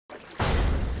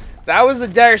That was a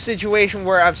dire situation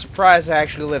where I'm surprised I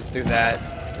actually lived through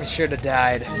that. I should have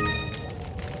died.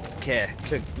 Okay,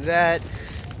 took that.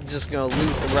 Just gonna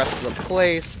loot the rest of the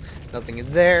place. Nothing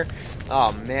in there.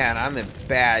 Oh man, I'm in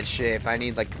bad shape. I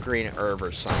need like a green herb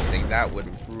or something. That would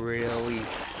really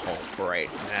help right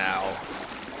now.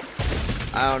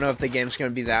 I don't know if the game's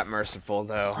gonna be that merciful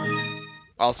though.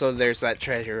 Also, there's that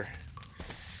treasure.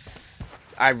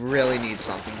 I really need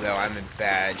something though. I'm in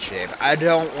bad shape. I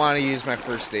don't want to use my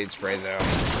first aid spray though.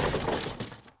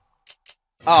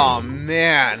 Oh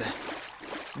man,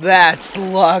 that's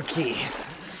lucky.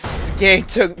 The game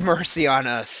took mercy on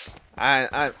us.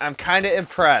 I'm kind of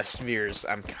impressed, viewers.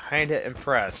 I'm kind of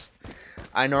impressed.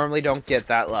 I normally don't get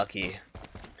that lucky.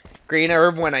 Green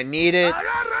herb when I need it.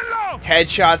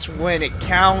 Headshots when it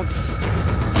counts.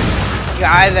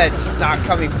 Guy that's not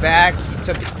coming back. He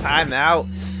took his time out.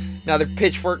 Another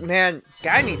pitchfork, man.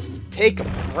 Guy needs to take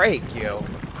a break, yo.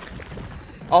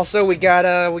 Also, we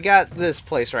got this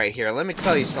place right here. Let me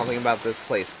tell you something about this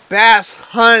place. Bass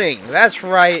hunting. That's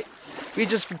right. It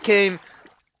just became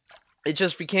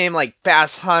like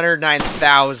Bass Hunter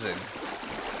 9000.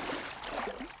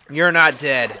 You're not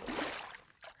dead.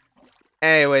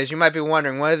 Anyways, you might be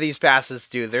wondering, what do these basses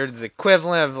do? They're the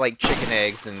equivalent of like chicken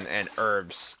eggs and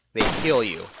herbs. They heal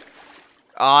you.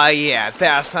 Aw yeah,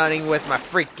 bass hunting with my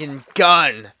freaking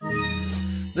gun.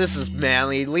 This is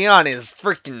manly. Leon is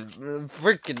freaking,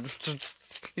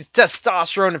 he's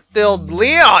testosterone filled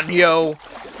Leon, yo.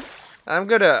 I'm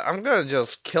gonna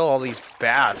just kill all these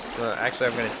bass. Actually,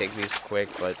 I'm gonna take these quick,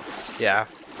 but yeah.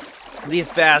 These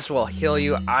bass will heal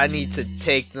you. I need to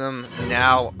take them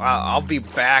now. I'll be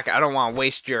back. I don't want to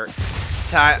waste your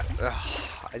time. Ugh,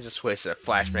 I just wasted a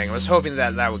flashbang. I was hoping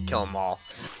that that would kill them all.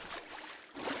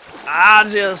 I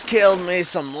just killed me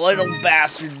some little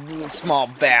bastard small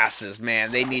basses,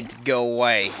 man. They need to go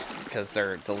away because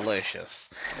they're delicious.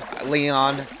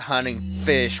 Leon hunting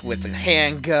fish with a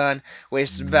handgun.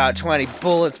 Wasted about 20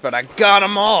 bullets, but I got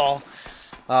them all.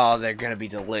 Oh, they're gonna be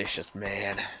delicious,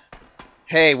 man.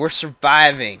 Hey, we're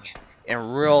surviving in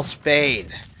real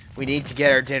Spain. We need to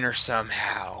get our dinner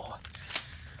somehow.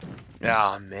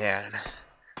 Oh, man.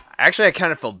 Actually, I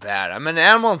kind of feel bad. I'm an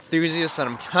animal enthusiast, and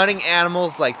I'm hunting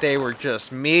animals like they were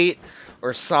just meat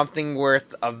or something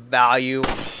worth of value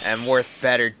and worth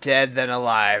better dead than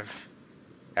alive.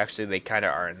 Actually, they kind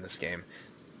of are in this game.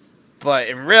 But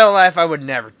in real life, I would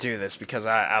never do this because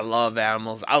I love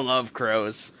animals. I love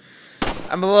crows.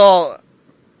 I'm a little...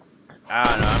 I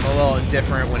don't know, I'm a little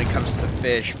indifferent when it comes to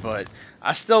fish, but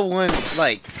I still wouldn't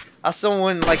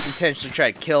intentionally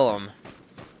try to kill them.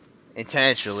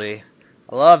 Intentionally.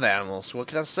 I love animals, what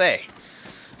can I say?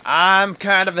 I'm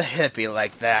kind of a hippie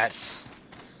like that.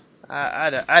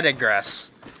 I digress.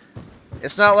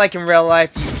 It's not like in real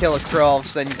life you kill a crow, all of a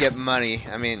sudden you get money.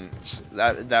 I mean,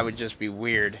 that would just be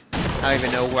weird. I don't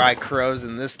even know why crows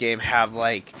in this game have,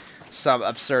 like, some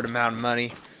absurd amount of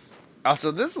money.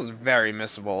 Also, this is very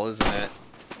missable, isn't it?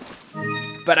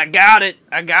 But I got it!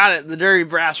 I got it! The dirty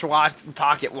brass watch,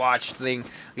 pocket watch thing.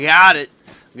 Got it!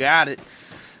 Got it.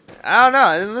 I don't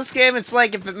know. In this game, it's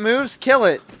like if it moves, kill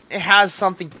it. It has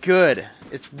something good.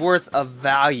 It's worth of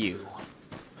value.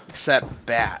 Except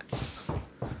bats.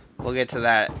 We'll get to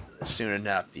that soon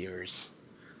enough, viewers.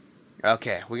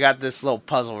 Okay, we got this little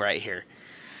puzzle right here.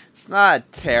 It's not a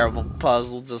terrible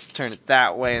puzzle. Just turn it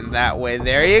that way and that way.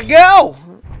 There you go!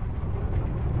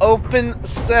 Open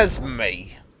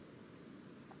sesame.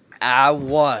 I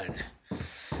won.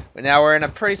 But now we're in a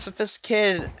pretty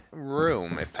sophisticated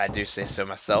room, if I do say so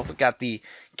myself. We got the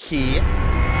key. We need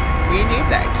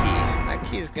that key. That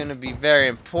key is going to be very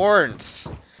important.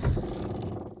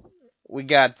 We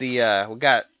got the we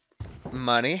got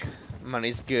money.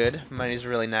 Money's good. Money's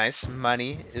really nice.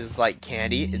 Money is like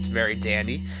candy. It's very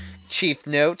dandy. Chief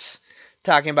note,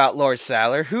 talking about Lord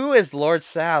Sadler. Who is Lord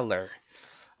Sadler?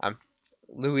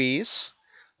 Louise.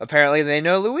 Apparently they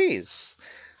know Louise.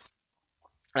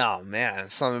 Oh man,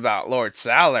 something about Lord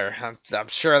Sadler. I'm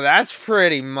sure that's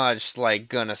pretty much like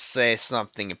gonna say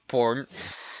something important.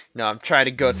 No, I'm trying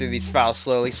to go through these files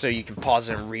slowly so you can pause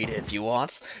and read it if you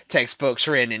want. Textbooks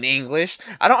written in English.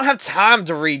 I don't have time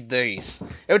to read these.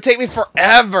 It would take me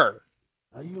forever.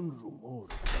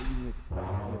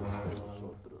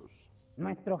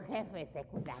 Nuestro jefe se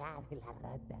cuidará de la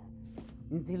rata.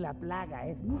 Si la plaga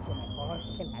es mucho mejor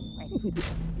que la nuestra.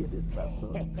 Tienes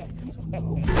razón.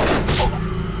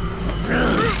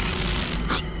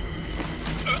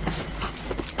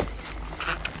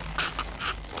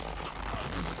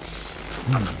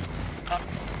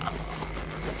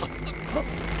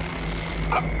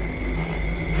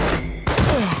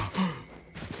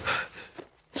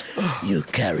 You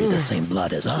carry the same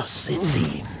blood as us, it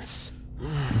seems.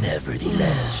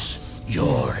 Nevertheless,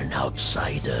 you're an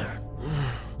outsider.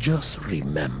 Just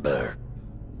remember,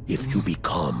 if you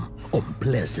become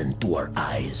unpleasant to our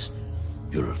eyes,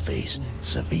 you'll face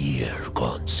severe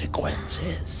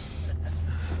consequences.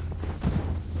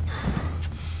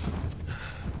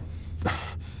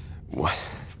 What?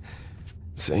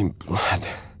 Same blood.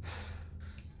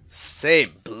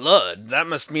 Same blood? That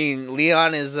must mean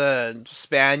Leon is a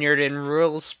Spaniard in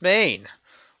rural Spain.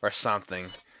 Or something.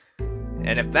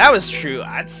 And if that was true,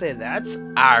 I'd say that's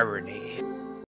irony.